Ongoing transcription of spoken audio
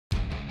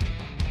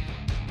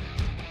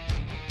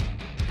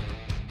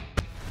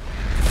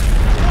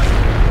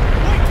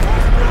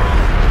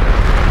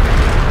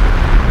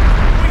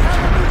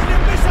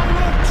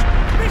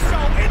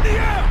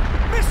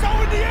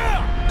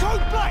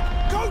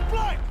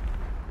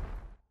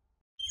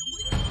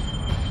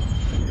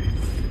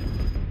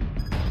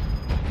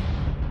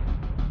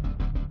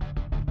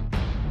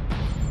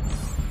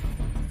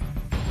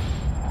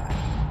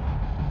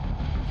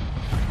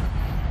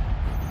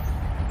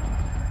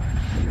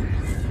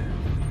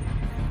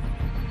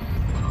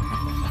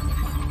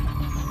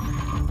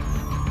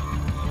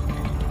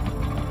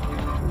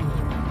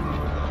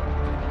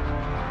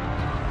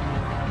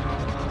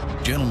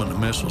gentleman at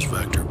Missiles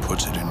Vector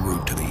puts it en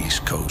route to the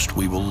East Coast,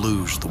 we will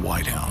lose the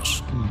White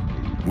House.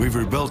 We've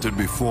rebuilt it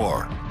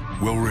before.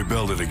 We'll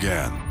rebuild it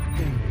again.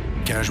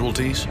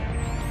 Casualties?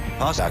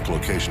 Exact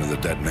location of the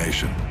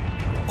detonation.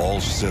 All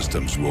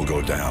systems will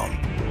go down.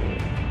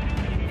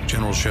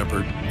 General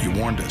Shepard, you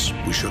warned us.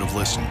 We should have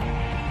listened.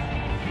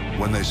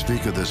 When they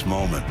speak of this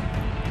moment,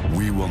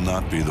 we will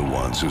not be the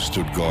ones who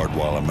stood guard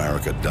while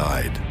America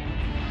died.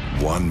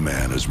 One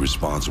man is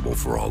responsible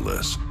for all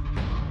this.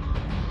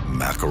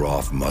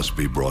 Makarov must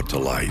be brought to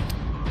light.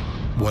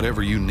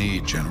 Whatever you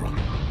need, General.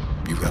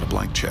 You've got a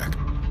blank check.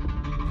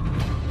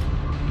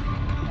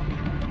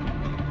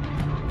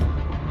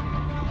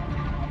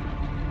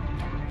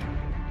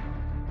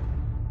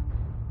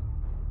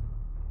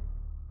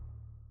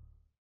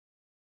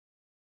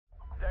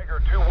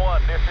 Dagger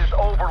 2-1, this is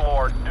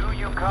Overlord. Do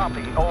you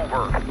copy?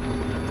 Over.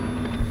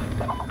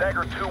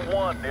 Dagger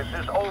 2-1, this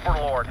is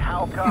Overlord.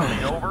 How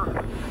copy? Over.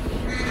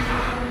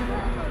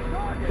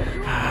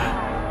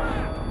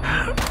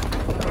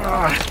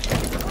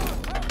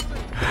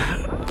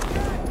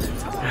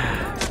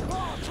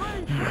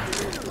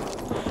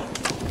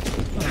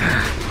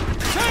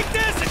 Take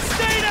this and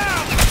stay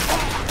down!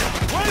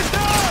 Raise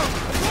down!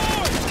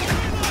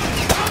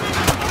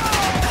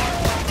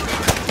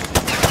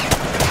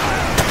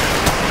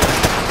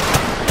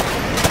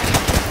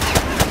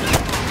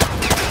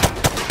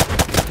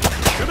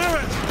 Come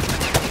here!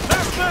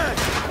 Last man!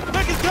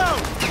 Make it go!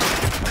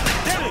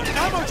 Get it!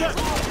 Ammo just!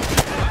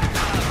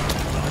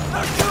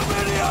 There's too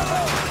many of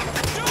them!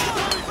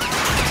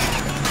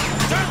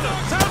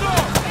 Sound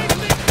off!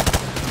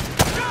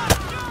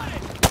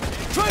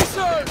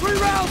 Tracer! 3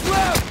 rounds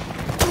left!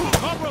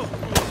 Corporal!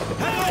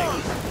 Hang on!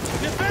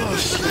 Defend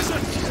this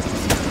position!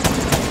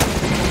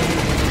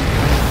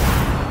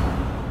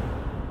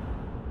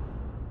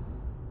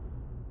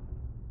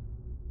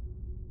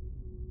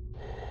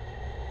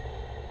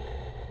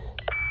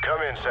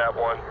 Come in,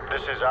 Sat-1.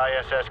 This is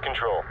ISS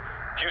Control.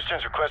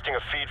 Houston's requesting a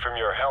feed from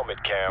your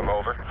helmet cam,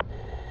 over.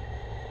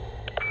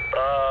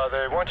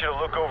 They want you to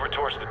look over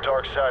towards the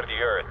dark side of the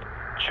Earth.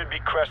 Should be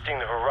cresting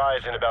the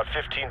horizon about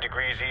 15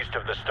 degrees east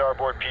of the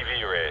starboard PV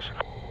arrays.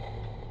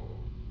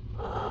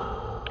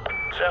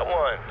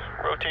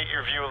 Sat-1, rotate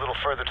your view a little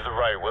further to the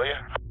right, will you?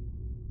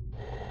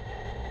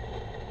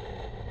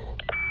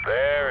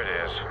 There it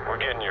is.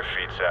 We're getting your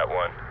feed,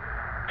 Sat-1.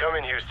 Come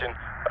in, Houston.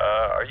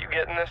 Are you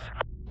getting this?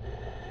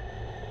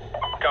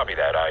 Copy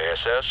that,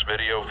 ISS.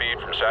 Video feed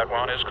from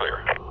Sat-1 is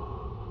clear.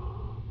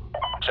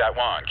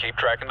 Sat-1, keep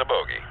tracking the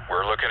bogey.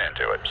 We're looking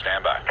into it.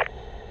 Stand by.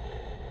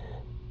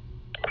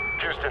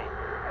 Houston,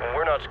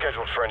 we're not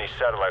scheduled for any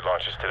satellite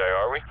launches today,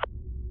 are we?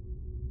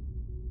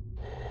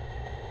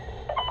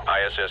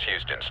 ISS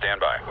Houston,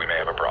 stand by. We may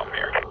have a problem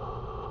here.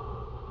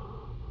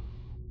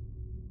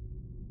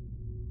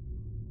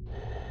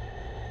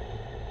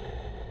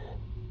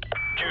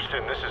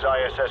 Houston, this is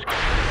ISS.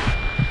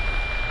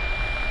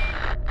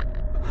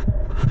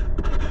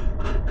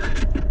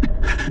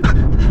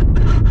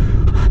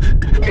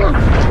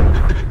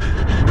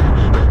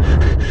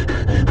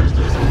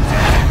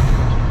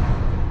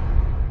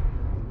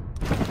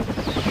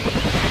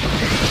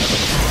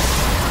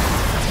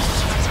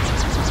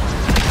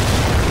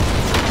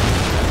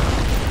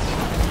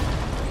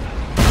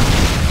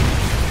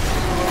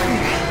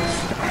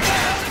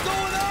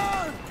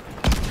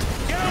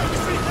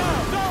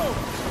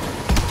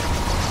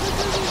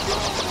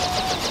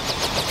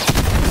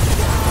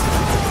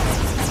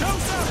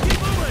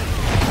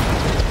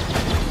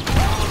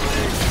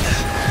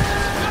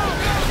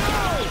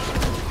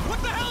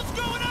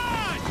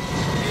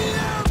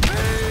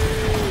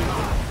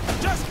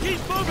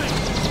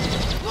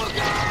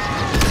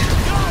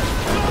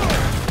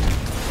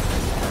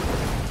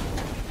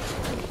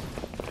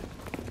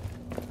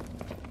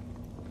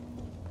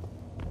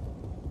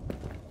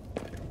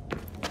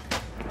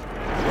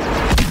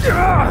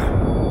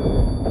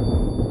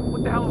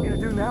 What the hell are we gonna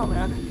do now,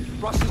 man?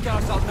 Russia's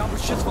got us outnumbered,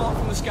 shit's falling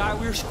from the sky,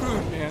 we're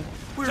screwed, man.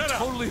 We're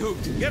totally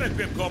hooped. Get it,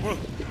 Pip Corporal.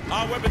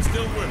 Our weapons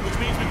still work, which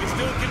means we can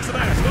still kick some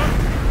ass, look!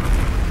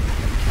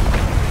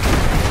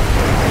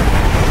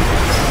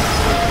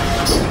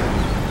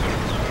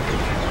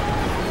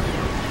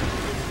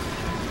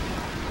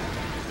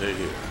 They're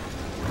here.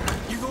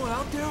 You going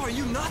out there? Are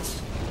you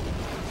nuts?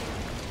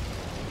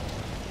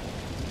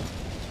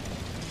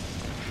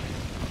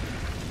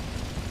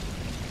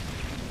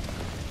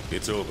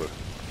 It's over.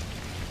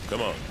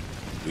 Come on.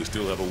 We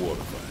still have a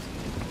water fight.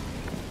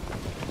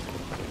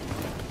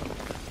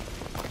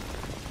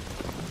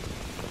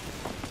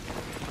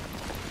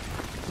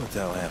 What the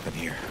hell happened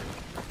here?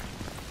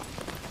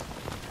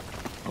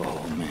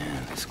 Oh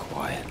man, it's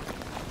quiet.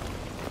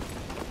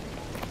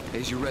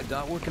 Is your red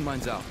dot working?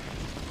 Mine's out.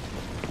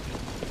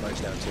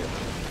 Mine's down too.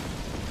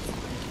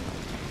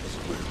 This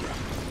is weird, bro.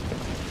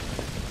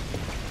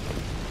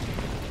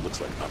 Looks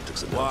like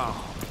optics are down. Wow.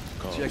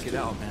 Cars Check it too.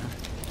 out, man.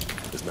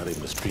 There's not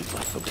even a street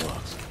light for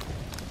blocks.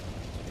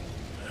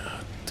 Ah,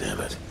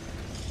 damn it.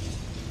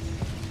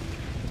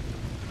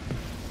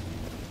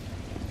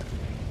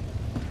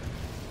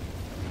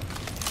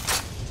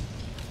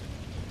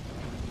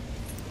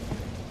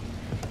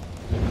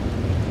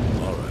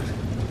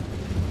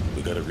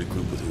 gotta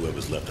regroup with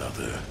whoever's left out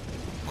there.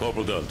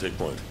 Corporal Dunn, take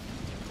point.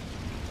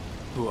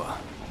 Hooah.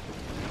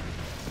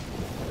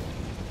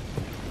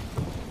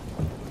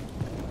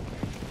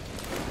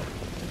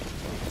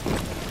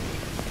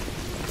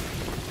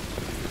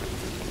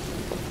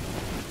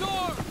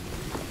 Star!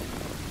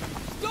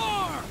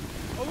 Star!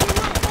 Oh, we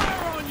will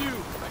fire on you!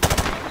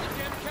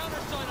 Damn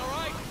countersign, all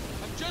right?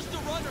 I'm just a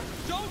runner.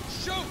 Don't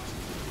shoot!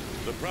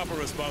 The proper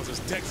response is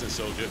Texas,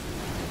 soldier.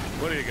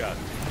 What do you got?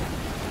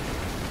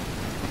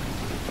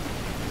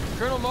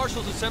 Colonel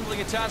Marshall's assembling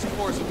a task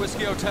force at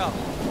Whiskey Hotel.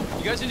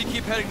 You guys need to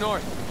keep heading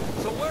north.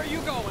 So where are you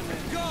going then?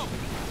 Go!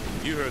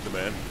 You heard the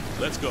man.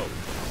 Let's go.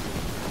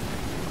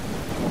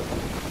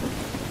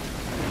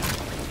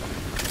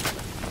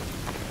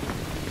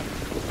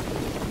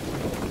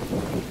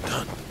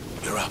 Dunn,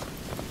 you're up.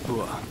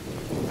 Hooah.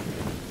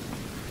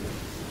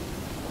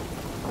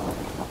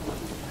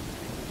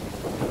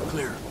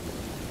 Clear.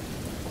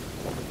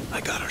 I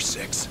got our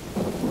 6.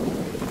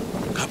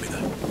 Copy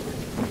that.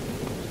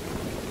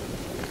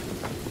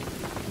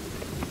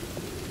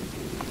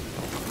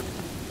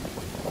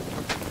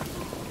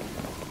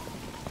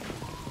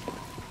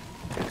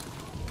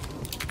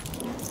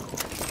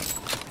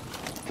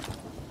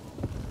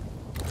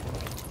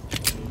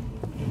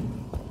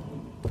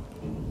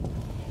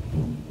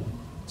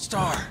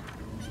 Star!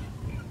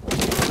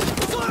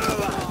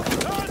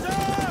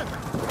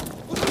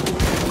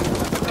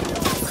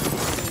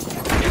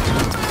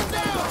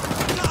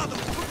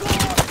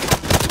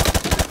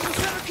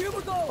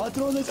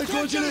 Patrones,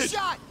 закончились!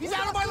 Shot! He's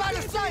out of my line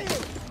of sight!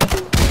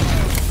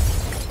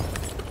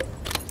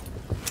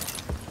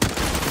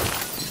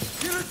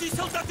 Впереди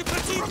солдаты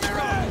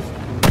противника!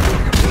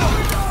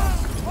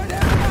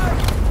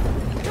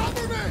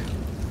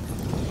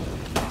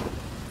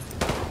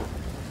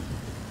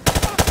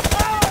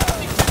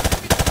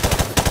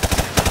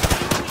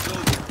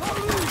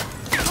 Cover me!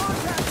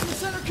 Contact in the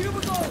center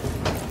cubicle!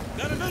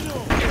 Got a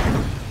visual!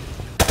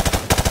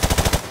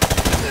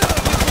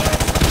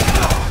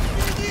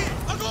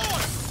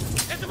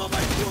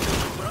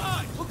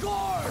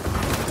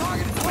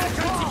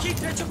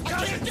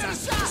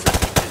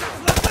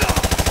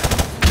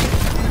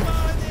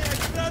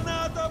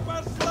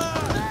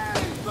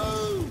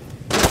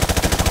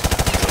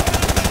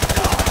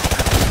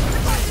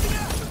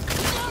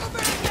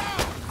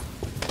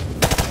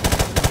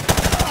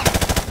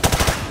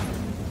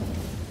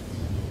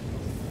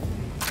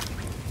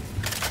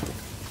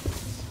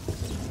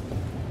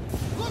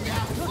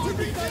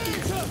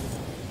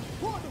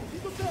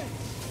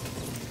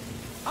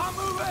 I'm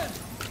moving!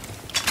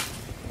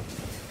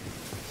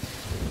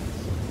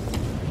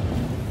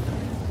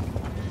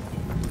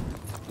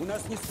 У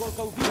нас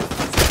нисколько убийств.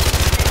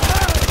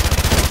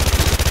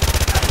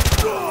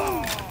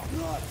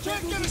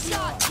 Can't get a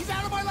shot! He's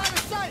out of my line of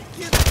sight!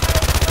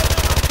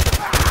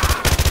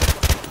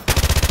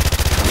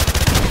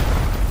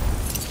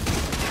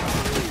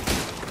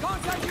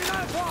 Contact you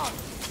 9 o'clock!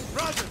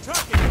 Roger,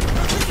 tracking!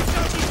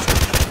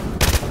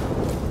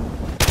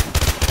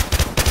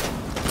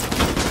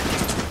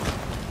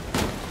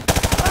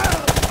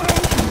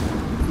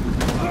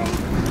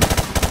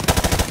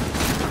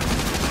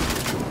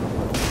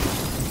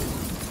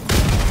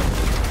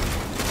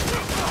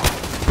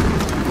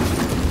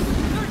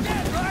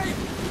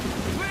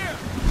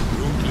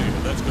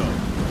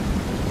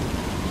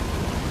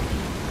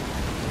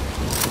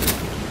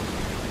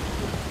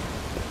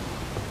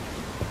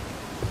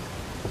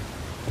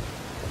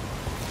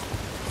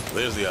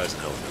 There's the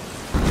Eisenhower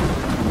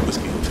building.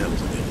 Whiskey Hotel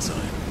is on the other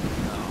side.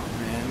 Oh,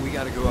 man, we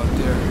gotta go out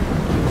there.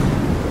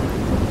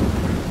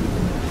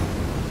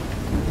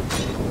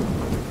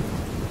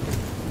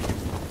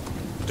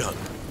 Done.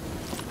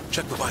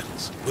 Check the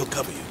vitals. We'll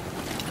cover you.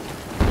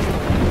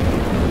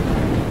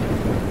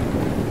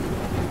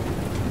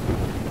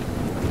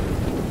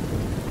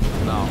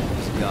 No,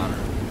 he's a gunner.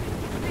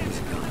 He's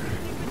a gunner.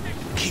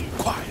 Keep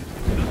quiet.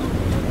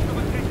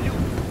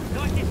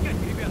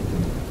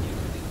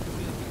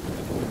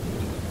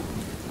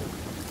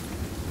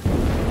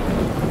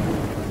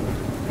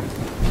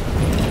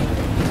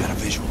 Got a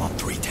visual on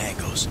 3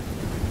 tangos.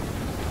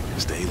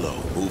 Stay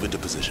low. Move into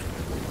position.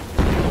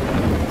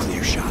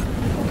 Clear shot.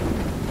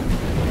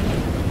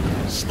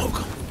 Smoke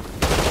them.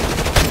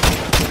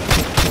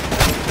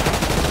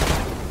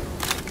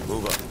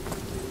 Move up.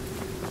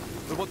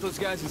 What about those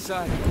guys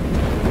inside?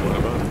 What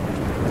about it?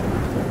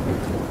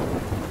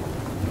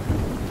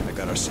 I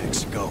got our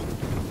 6. Go.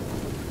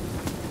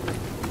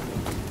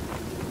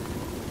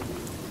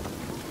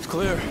 It's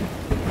clear.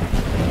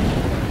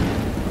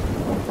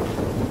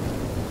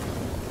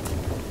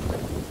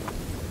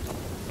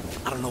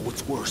 I don't know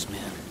what's worse,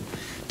 man.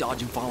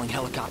 Dodging falling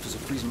helicopters or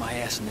freezing my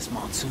ass in this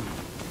monsoon.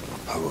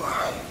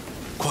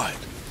 Quiet.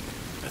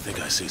 I think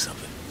I see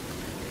something.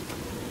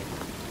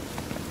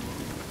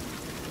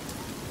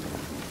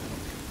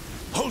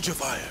 Hold your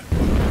fire.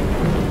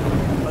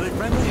 Are they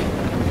friendly?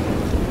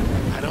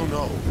 I don't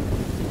know.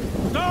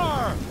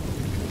 Star!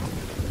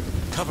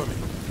 Cover me.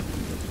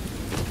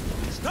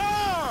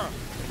 Star!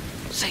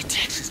 Say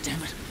Texas,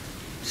 damn it.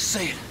 Just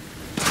say it.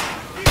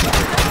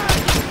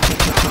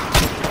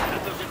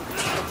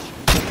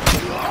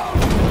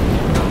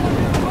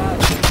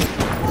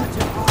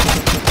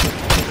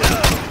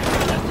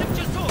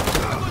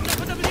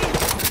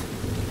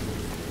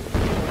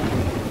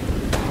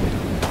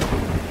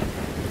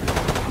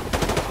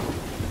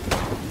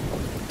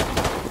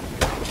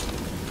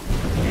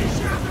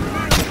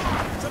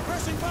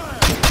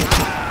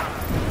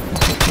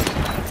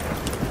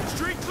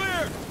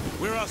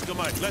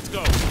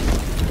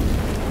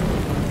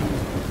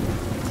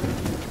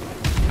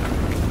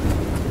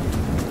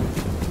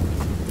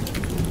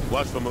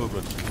 Watch for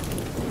movement.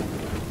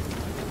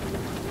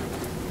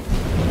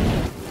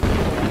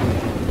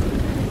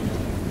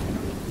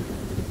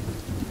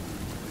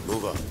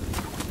 Move up.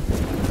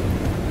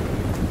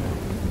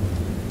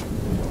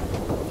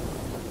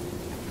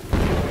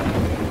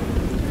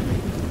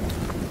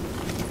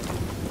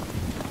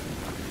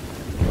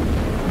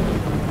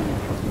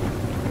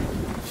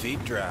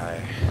 Feet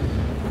dry.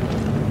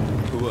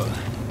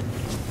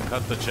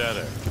 Cut the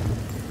chatter.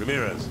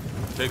 Ramirez,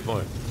 take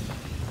point.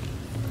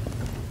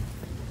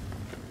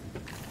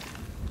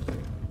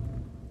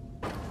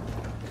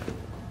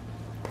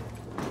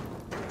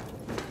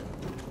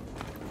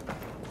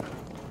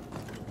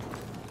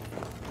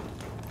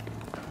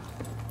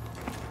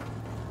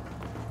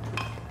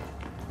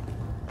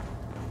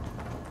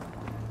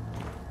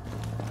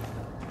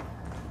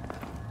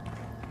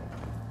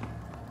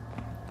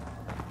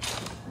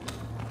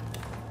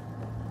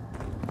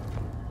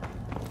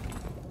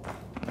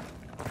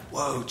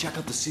 Whoa, check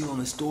out the seal on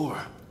this door.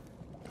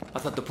 I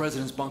thought the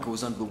president's bunker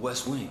was under the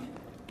west wing.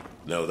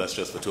 No, that's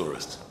just for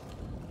tourists.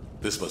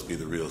 This must be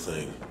the real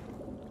thing.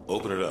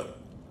 Open it up.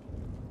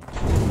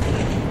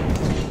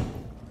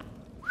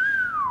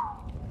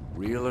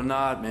 Real or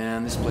not,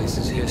 man, this place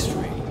is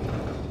history.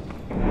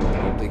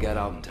 Hope they got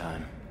out in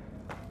time.